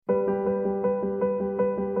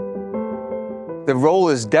The role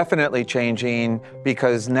is definitely changing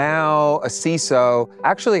because now a CISO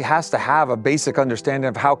actually has to have a basic understanding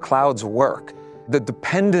of how clouds work, the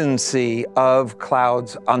dependency of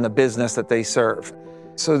clouds on the business that they serve.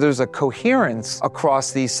 So there's a coherence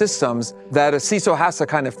across these systems that a CISO has to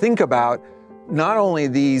kind of think about, not only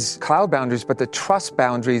these cloud boundaries, but the trust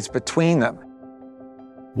boundaries between them.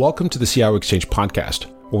 Welcome to the CIO Exchange podcast,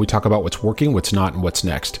 where we talk about what's working, what's not, and what's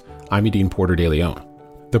next. I'm Edine Porter de Leon.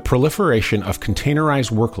 The proliferation of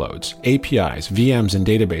containerized workloads, APIs, VMs, and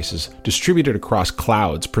databases distributed across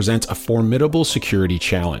clouds presents a formidable security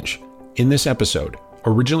challenge. In this episode,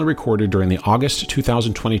 originally recorded during the August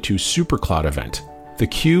 2022 SuperCloud event,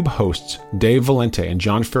 theCUBE hosts Dave Vellante and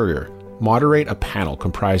John Furrier moderate a panel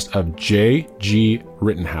comprised of J.G.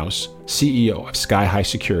 Rittenhouse, CEO of Sky-High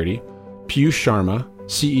Security, Piyush Sharma,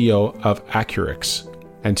 CEO of Accurics,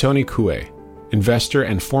 and Tony Cue, investor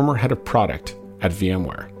and former head of product at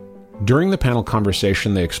VMware. During the panel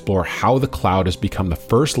conversation, they explore how the cloud has become the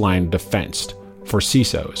first line of defense for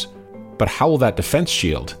CISOs, but how will that defense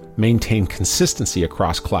shield maintain consistency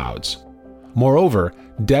across clouds? Moreover,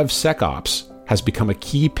 DevSecOps has become a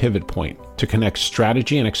key pivot point to connect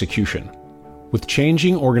strategy and execution. With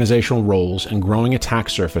changing organizational roles and growing attack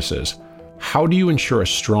surfaces, how do you ensure a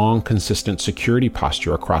strong, consistent security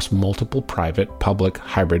posture across multiple private, public,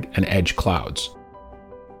 hybrid, and edge clouds?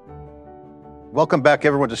 Welcome back,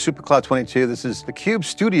 everyone, to SuperCloud 22. This is theCUBE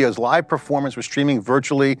Studios live performance. We're streaming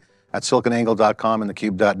virtually at siliconangle.com and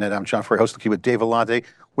thecube.net. I'm John Furrier, host of theCUBE with Dave Vellante,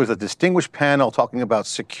 with a distinguished panel talking about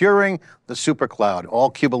securing the SuperCloud. All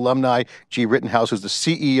CUBE alumni, G. Rittenhouse, who's the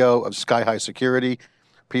CEO of Sky-High Security,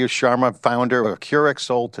 Piyush Sharma, founder of Accurics,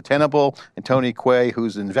 sold to Tenable, and Tony Cue,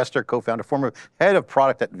 who's an investor, co-founder, former head of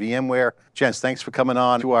product at VMware. Gents, thanks for coming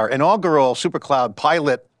on to our inaugural SuperCloud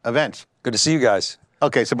pilot event. Good to see you guys.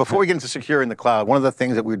 Okay, so before we get into securing the cloud, one of the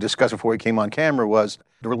things that we discussed before we came on camera was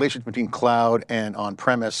the relationship between cloud and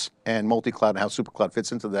on-premise and multi-cloud and how SuperCloud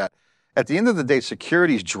fits into that. At the end of the day,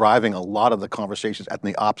 security is driving a lot of the conversations at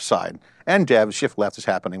the ops side. And dev, shift left is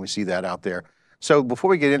happening. We see that out there. So before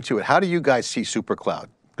we get into it, how do you guys see SuperCloud?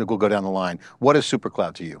 We'll go down the line. What is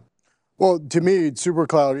SuperCloud to you? Well, to me,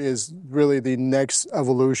 SuperCloud is really the next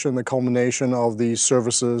evolution, the culmination of these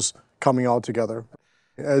services coming all together.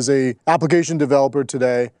 As an application developer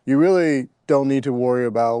today, you really don't need to worry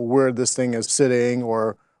about where this thing is sitting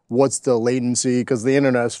or what's the latency, because the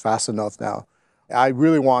internet is fast enough now. I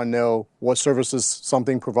really want to know what services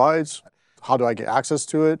something provides, how do I get access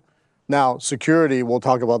to it. Now, security, we'll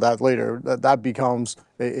talk about that later. That becomes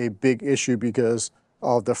a big issue because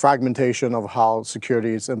of the fragmentation of how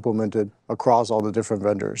security is implemented across all the different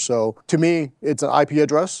vendors. So to me, it's an IP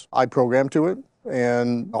address. I program to it,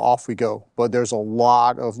 and off we go. But there's a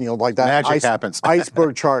lot of, like that magic happens.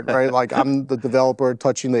 iceberg chart, right? Like I'm the developer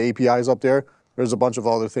touching the APIs up there. There's a bunch of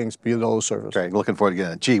other things below the surface. Okay, looking forward to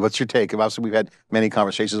getting it. G, what's your take? Obviously, we've had many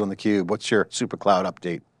conversations on theCUBE. What's your SuperCloud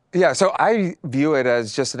update? Yeah, so I view it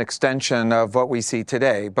as just an extension of what we see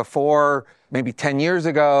today. Before, maybe 10 years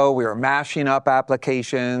ago, we were mashing up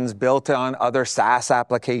applications built on other SaaS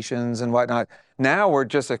applications and whatnot. Now we're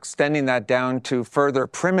just extending that down to further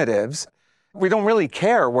primitives. We don't really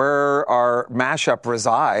care where our mashup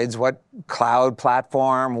resides, what cloud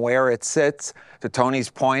platform, where it sits, to Tony's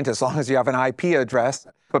point, as long as you have an IP address.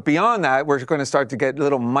 But beyond that, we're going to start to get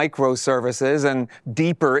little microservices and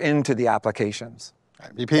deeper into the applications.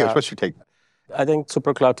 Piyush, what's your take? I think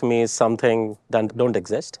SuperCloud to me is something that don't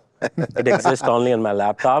exist. It exists only on my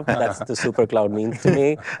laptop. That's the SuperCloud means to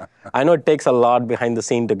me. I know it takes a lot behind the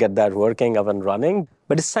scene to get that working, up and running,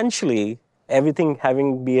 but essentially, everything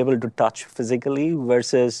having be able to touch physically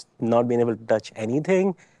versus not being able to touch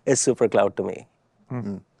anything is SuperCloud to me.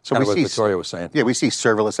 Mm-hmm. So we see what Victoria was saying. Yeah, we see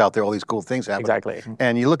serverless out there, all these cool things happening. Exactly.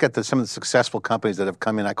 And you look at some of the successful companies that have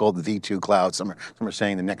come in, I call it the V2 cloud, some are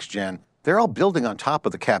saying the next gen. They're all building on top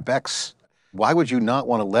of the CapEx. Why would you not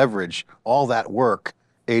want to leverage all that work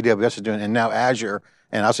AWS is doing, and now Azure,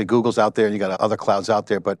 and obviously Google's out there, and you got other clouds out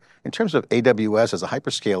there, but in terms of AWS as a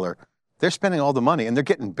hyperscaler, they're spending all the money, and they're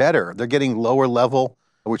getting better. They're getting lower level.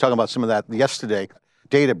 We were talking about some of that yesterday.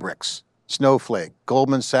 Databricks, Snowflake,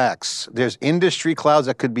 Goldman Sachs. There's industry clouds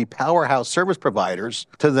that could be powerhouse service providers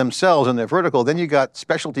to themselves in their vertical. Then you got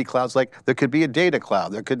specialty clouds, like there could be a data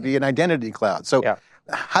cloud, there could be an identity cloud. So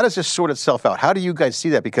how does this sort itself out? How do you guys see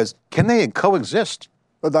that? Because can they coexist?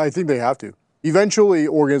 But I think they have to. Eventually,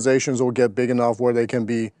 organizations will get big enough where they can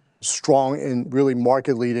be strong and really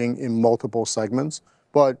market leading in multiple segments.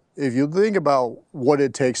 But if you think about what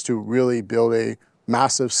it takes to really build a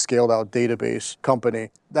massive scaled out database company,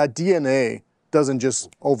 that DNA doesn't just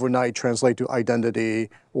overnight translate to identity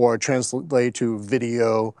or translate to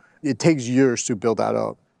video it takes years to build that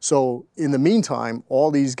up. So in the meantime, all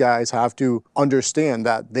these guys have to understand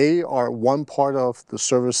that they are one part of the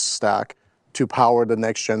service stack to power the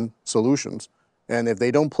next gen solutions. And if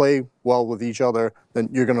they don't play well with each other, then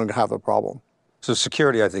you're going to have a problem. So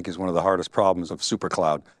security, I think, is one of the hardest problems of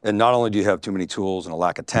SuperCloud. And not only do you have too many tools and a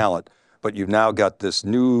lack of talent, but you've now got this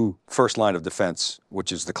new first line of defense,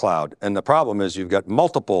 which is the cloud. And the problem is you've got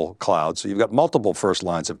multiple clouds, so you've got multiple first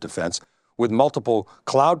lines of defense with multiple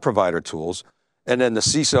cloud provider tools. And then the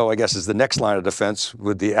CISO, I guess, is the next line of defense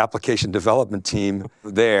with the application development team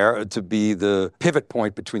there to be the pivot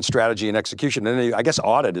point between strategy and execution. And then I guess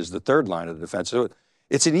audit is the third line of defense. So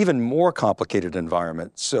it's an even more complicated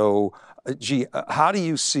environment. So, how do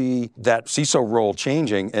you see that CISO role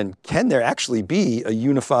changing? And can there actually be a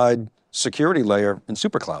unified security layer in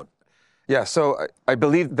SuperCloud? Yeah, so I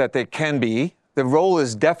believe that they can be. The role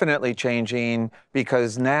is definitely changing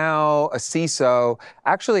because now a CISO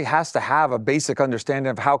actually has to have a basic understanding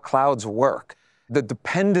of how clouds work, the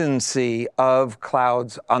dependency of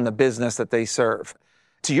clouds on the business that they serve.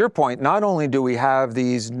 To your point, not only do we have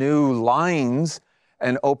these new lines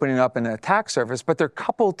and opening up an attack surface, but they're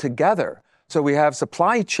coupled together. So we have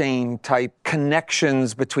supply chain type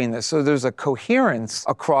connections between this. So there's a coherence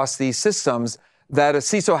across these systems that a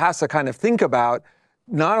CISO has to kind of think about,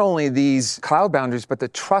 not only these cloud boundaries, but the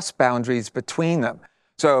trust boundaries between them.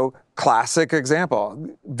 So classic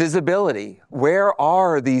example, visibility. Where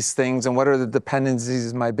are these things and what are the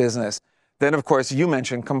dependencies in my business? Then, of course, you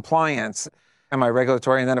mentioned compliance and my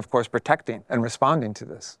regulatory, and then, of course, protecting and responding to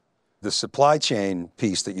this. The supply chain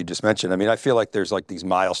piece that you just mentioned, I mean, I feel like there's like these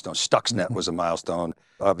milestones. Stuxnet was a milestone.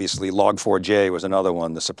 Obviously, Log4j was another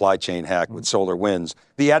one, the supply chain hack with SolarWinds.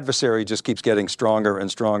 The adversary just keeps getting stronger and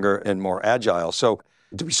stronger and more agile. So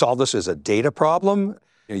do we solve this as a data problem?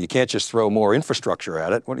 You can't just throw more infrastructure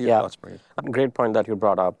at it. What are your thoughts, Brady? Great point that you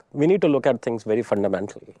brought up. We need to look at things very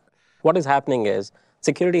fundamentally. What is happening is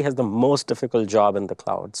security has the most difficult job in the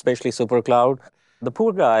cloud, especially SuperCloud. The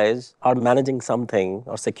poor guys are managing something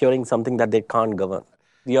or securing something that they can't govern.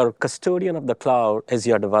 Your custodian of the cloud is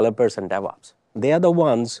your developers and DevOps. They are the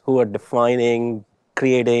ones who are defining,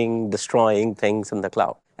 creating, destroying things in the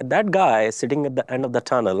cloud. And that guy is sitting at the end of the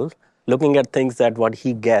tunnel, looking at things that what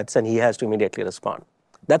he gets, and he has to immediately respond.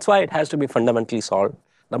 That's why it has to be fundamentally solved.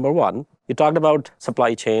 Number one, you talked about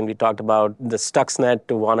supply chain. We talked about the Stuxnet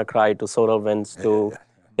to WannaCry to SolarWinds to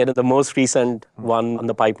the most recent one on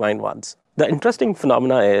the pipeline ones. The interesting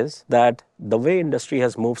phenomena is that the way industry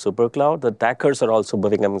has moved SuperCloud, the attackers are also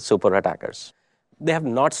becoming super attackers. They have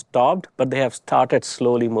not stopped, but they have started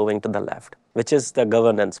slowly moving to the left, which is the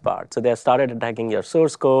governance part. So they have started attacking your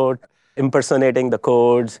source code, impersonating the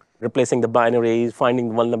codes, replacing the binaries,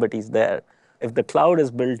 finding vulnerabilities there. If the cloud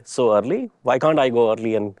is built so early, why can't I go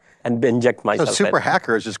early and inject myself? So super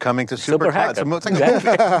hackers is coming to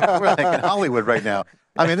SuperCloud. We're like in Hollywood right now.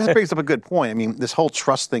 I mean, this brings up a good point. I mean, this whole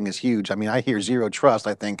trust thing is huge. I mean, I hear zero trust.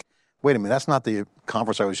 I think, wait a minute, that's not the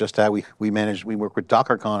conference I was just at. We work with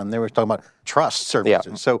DockerCon, and they were talking about trust services.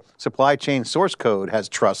 Yeah. So supply chain source code has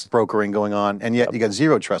trust brokering going on, and yet you got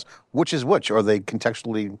zero trust. Which is which? Or are they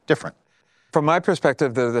contextually different? From my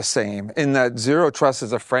perspective, they're the same, in that zero trust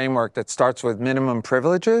is a framework that starts with minimum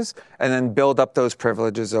privileges and then build up those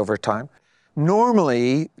privileges over time.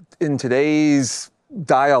 Normally, in today's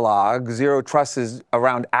dialogue, zero trust is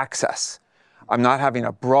around access. I'm not having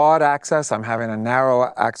a broad access, I'm having a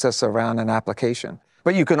narrow access around an application.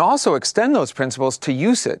 But you can also extend those principles to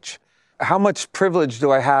usage. How much privilege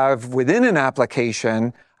do I have within an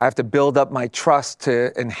application? I have to build up my trust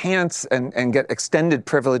to enhance and get extended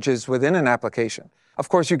privileges within an application. Of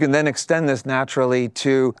course, you can then extend this naturally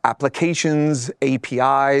to applications,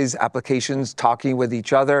 APIs, applications talking with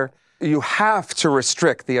each other. You have to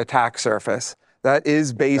restrict the attack surface. That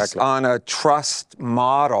is based on a trust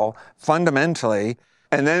model, fundamentally.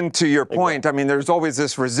 And then to your point, I mean, there's always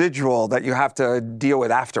this residual that you have to deal with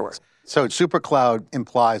afterwards. So SuperCloud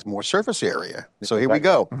implies more surface area. So here we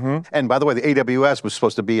go. Mm-hmm. And by the way, the AWS was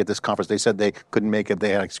supposed to be at this conference. They said they couldn't make it. They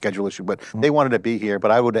had a schedule issue, but they wanted to be here. But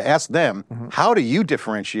I would ask them, how do you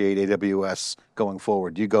differentiate AWS going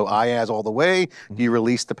forward? Do you go IaaS all the way? Do you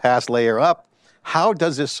release the PaaS layer up? How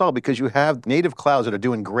does this solve? Because you have native clouds that are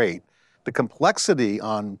doing great. The complexity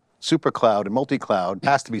on SuperCloud and multi-cloud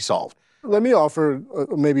has to be solved. Let me offer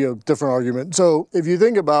maybe a different argument. So if you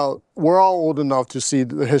think about, we're all old enough to see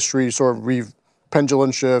the history sort of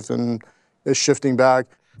pendulum shift and is shifting back.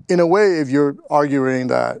 In a way, if you're arguing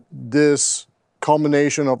that this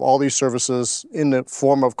combination of all these services in the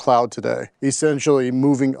form of cloud today, essentially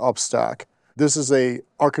moving up stack, this is a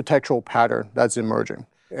architectural pattern that's emerging.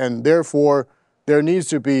 And therefore, there needs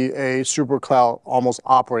to be a super cloud almost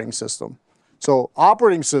operating system. So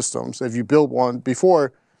operating systems, if you build one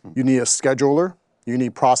before, you need a scheduler, you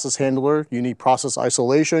need process handler, you need process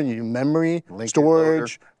isolation, you need memory,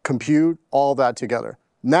 storage, compute, all that together.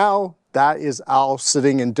 Now that is all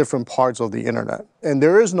sitting in different parts of the internet. And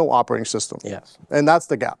there is no operating system. Yes. And that's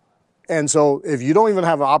the gap. And so if you don't even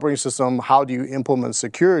have an operating system, how do you implement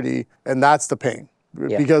security? And that's the pain.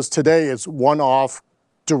 Yeah. Because today it's one-off,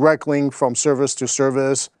 direct link from service to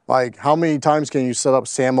service. Like how many times can you set up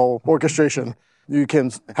SAML orchestration? You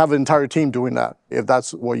can have an entire team doing that if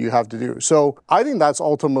that's what you have to do. So I think that's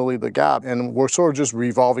ultimately the gap. And we're sort of just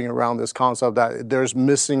revolving around this concept that there's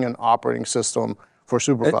missing an operating system for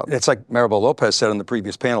SuperCloud. It's like Maribel Lopez said on the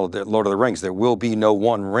previous panel, at Lord of the Rings, there will be no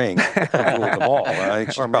one ring to rule them all. I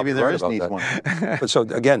think Or maybe there is needs that. one. But so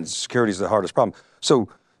again, security is the hardest problem. So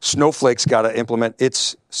Snowflake's got to implement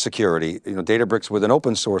its security. Databricks with an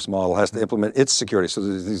open source model has to implement its security. So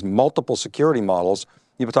there's these multiple security models.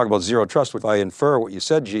 People talk about zero trust. If I infer what you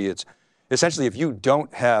said, G, it's essentially if you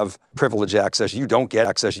don't have privileged access, you don't get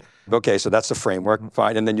access. Okay, so that's the framework,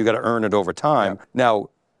 fine, and then you got to earn it over time. Yeah. Now,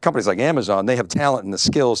 companies like Amazon, they have talent and the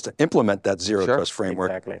skills to implement that zero trust framework.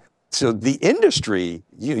 Exactly. So the industry,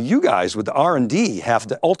 you guys with the R&D have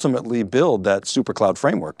to ultimately build that super cloud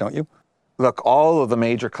framework, don't you? Look, all of the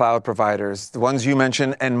major cloud providers, the ones you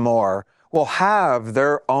mentioned and more, will have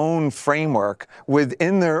their own framework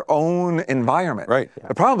within their own environment. Right.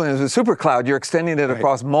 The problem is with SuperCloud, you're extending it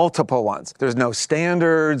across multiple ones. There's no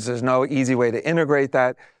standards. There's no easy way to integrate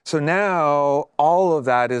that. So now all of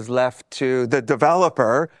that is left to the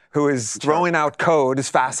developer who is throwing out code as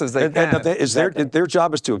fast as they can. And their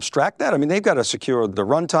job is to abstract that? I mean, they've got to secure the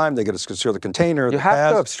runtime. They've got to secure the container. You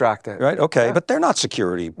have to abstract it. Right? Okay. But they're not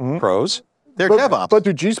security pros. They're DevOps. But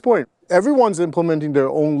to G's point, everyone's implementing their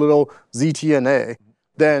own little ZTNA.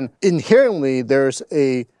 Then inherently, there's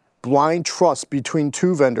a blind trust between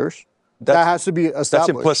two vendors that has to be established. That's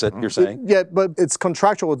implicit, you're saying. Yeah, but it's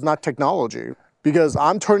contractual. It's not technology. Because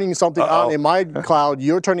I'm turning something on in my cloud,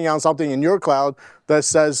 you're turning on something in your cloud that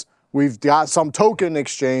says we've got some token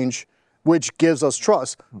exchange, which gives us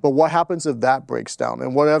trust. But what happens if that breaks down?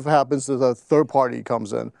 And whatever happens if a third party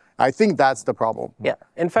comes in? I think that's the problem. Yeah.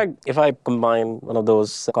 In fact, if I combine one of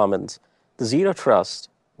those comments, the zero trust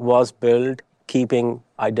was built keeping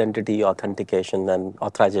identity, authentication, and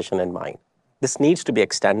authorization in mind. This needs to be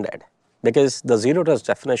extended because the zero trust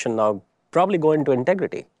definition now probably go into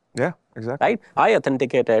integrity. Yeah, exactly. Right? I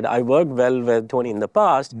authenticated, I worked well with Tony in the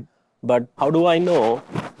past, but how do I know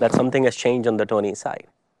that something has changed on the Tony side?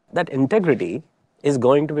 That integrity is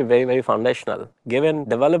going to be very, very foundational. Given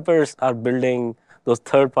developers are building those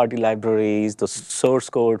third-party libraries, the source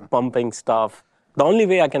code, pumping stuff, the only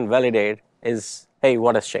way I can validate is, hey,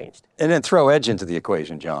 what has changed? And then throw edge into the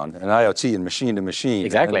equation, John, and IoT and machine to machine.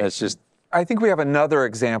 Exactly. And it's just... I think we have another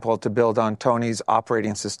example to build on Tony's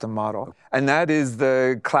operating system model, and that is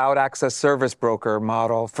the Cloud Access Service Broker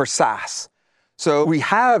model for SaaS. So we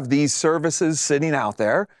have these services sitting out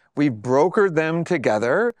there. We've brokered them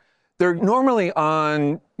together. They're normally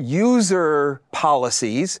on user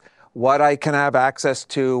policies, what I can have access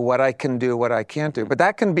to, what I can do, what I can't do. But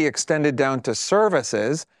that can be extended down to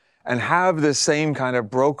services and have the same kind of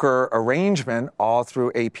broker arrangement all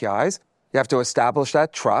through APIs. You have to establish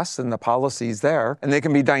that trust and the policies there, and they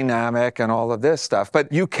can be dynamic and all of this stuff. But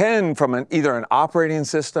you can, from either an operating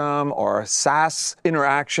system or a SaaS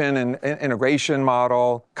interaction and integration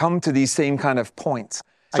model, come to these same kind of points.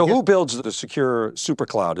 So who builds the secure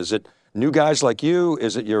supercloud? Is it new guys like you?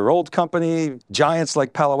 Is it your old company, giants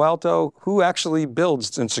like Palo Alto? Who actually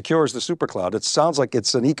builds and secures the supercloud? It sounds like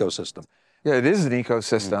it's an ecosystem. Yeah, it is an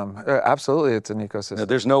ecosystem. Absolutely, it's an ecosystem. Now,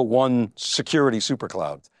 there's no one security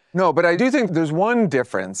supercloud. No, but I do think there's one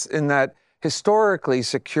difference in that historically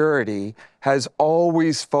security has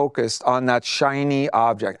always focused on that shiny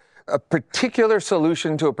object, a particular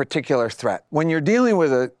solution to a particular threat. When you're dealing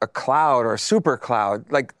with a cloud or a super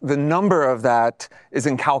cloud, like the number of that is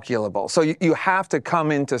incalculable. So you have to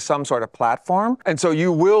come into some sort of platform. And so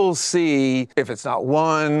you will see, if it's not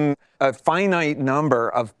one, a finite number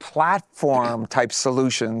of platform type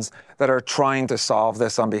solutions that are trying to solve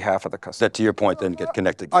this on behalf of the customer. That, to your point, then get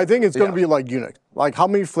connected. I think it's going to be like Unix. Like how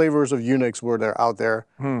many flavors of Unix were there out there?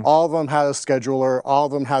 All of them had a scheduler. All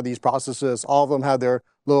of them had these processes. All of them had their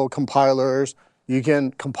little compilers. You can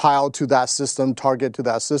compile to that system, target to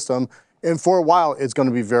that system. And for a while, it's going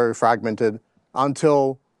to be very fragmented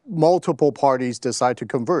until multiple parties decide to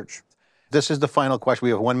converge. This is the final question.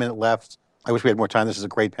 We have 1 minute left. I wish we had more time. This is a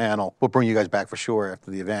great panel. We'll bring you guys back for sure after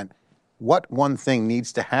the event. What one thing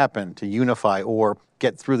needs to happen to unify or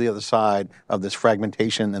get through the other side of this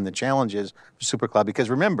fragmentation and the challenges of SuperCloud? Because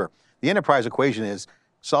remember, the enterprise equation is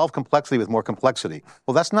solve complexity with more complexity.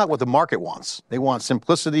 Well, that's not what the market wants. They want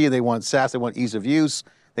simplicity, they want SaaS, they want ease of use,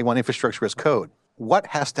 they want infrastructure as code. What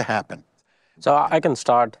has to happen? So I can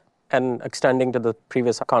start, and extending to the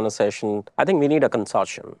previous conversation, I think we need a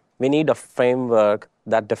consortium. We need a framework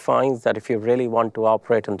that defines that if you really want to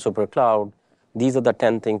operate in SuperCloud, these are the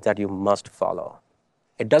 10 things that you must follow.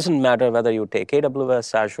 It doesn't matter whether you take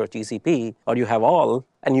AWS, Azure, GCP, or you have all,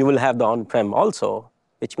 and you will have the on-prem also,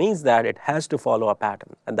 which means that it has to follow a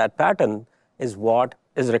pattern. And that pattern is what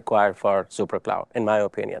is required for SuperCloud, in my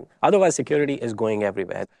opinion. Otherwise, security is going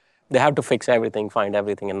everywhere. They have to fix everything, find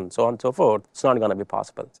everything, and so on and so forth. It's not going to be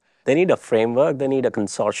possible. They need a framework, they need a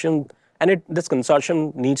consortium, and this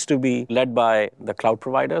consortium needs to be led by the cloud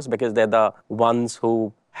providers because they're the ones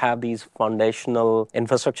who have these foundational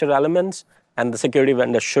infrastructure elements, and the security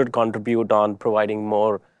vendors should contribute on providing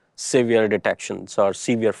more severe detections or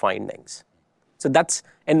severe findings. So that's,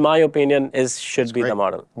 in my opinion, should be the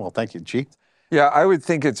model. Well, thank you. G? Yeah, I would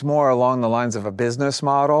think it's more along the lines of a business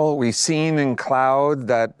model. We've seen in cloud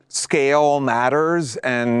that scale matters,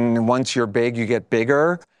 and once you're big, you get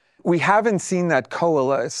bigger. We haven't seen that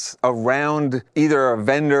coalesce around either a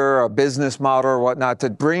vendor, a business model, or whatnot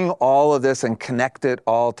to bring all of this and connect it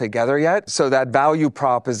all together yet. So that value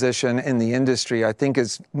proposition in the industry, I think,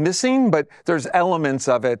 is missing, but there's elements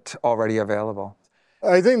of it already available.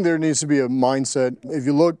 I think there needs to be a mindset. If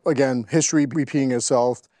you look, again, history repeating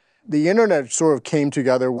itself, the internet sort of came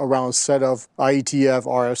together around a set of IETF,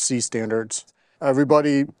 RFC standards.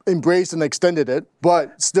 Everybody embraced and extended it,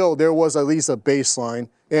 but still there was at least a baseline.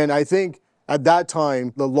 And I think at that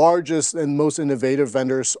time, the largest and most innovative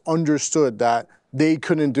vendors understood that they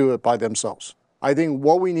couldn't do it by themselves. I think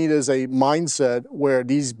what we need is a mindset where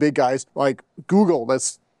these big guys, like Google,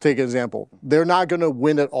 let's take an example, they're not going to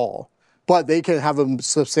win it all, but they can have a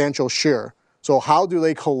substantial share. So how do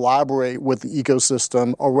they collaborate with the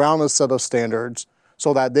ecosystem around a set of standards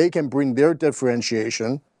so that they can bring their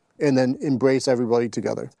differentiation and then embrace everybody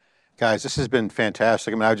together? Guys, this has been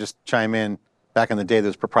fantastic. I mean, I would just chime in. Back in the day,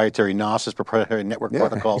 there's proprietary Gnosis, proprietary network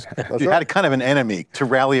protocols. You had kind of an enemy to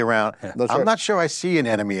rally around. I'm not sure I see an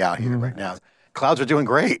enemy out here right now. Clouds are doing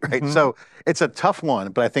great, right? So it's a tough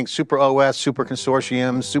one, but I think super OS, super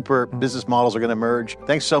consortiums, super business models are going to emerge.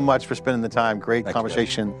 Thanks so much for spending the time. Great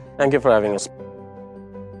conversation. Thank you for having us.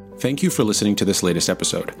 Thank you for listening to this latest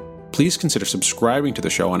episode. Please consider subscribing to the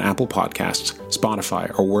show on Apple Podcasts,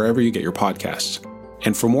 Spotify, or wherever you get your podcasts.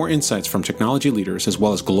 And for more insights from technology leaders as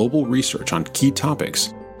well as global research on key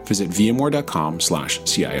topics, visit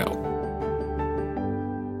vmware.com/CIO.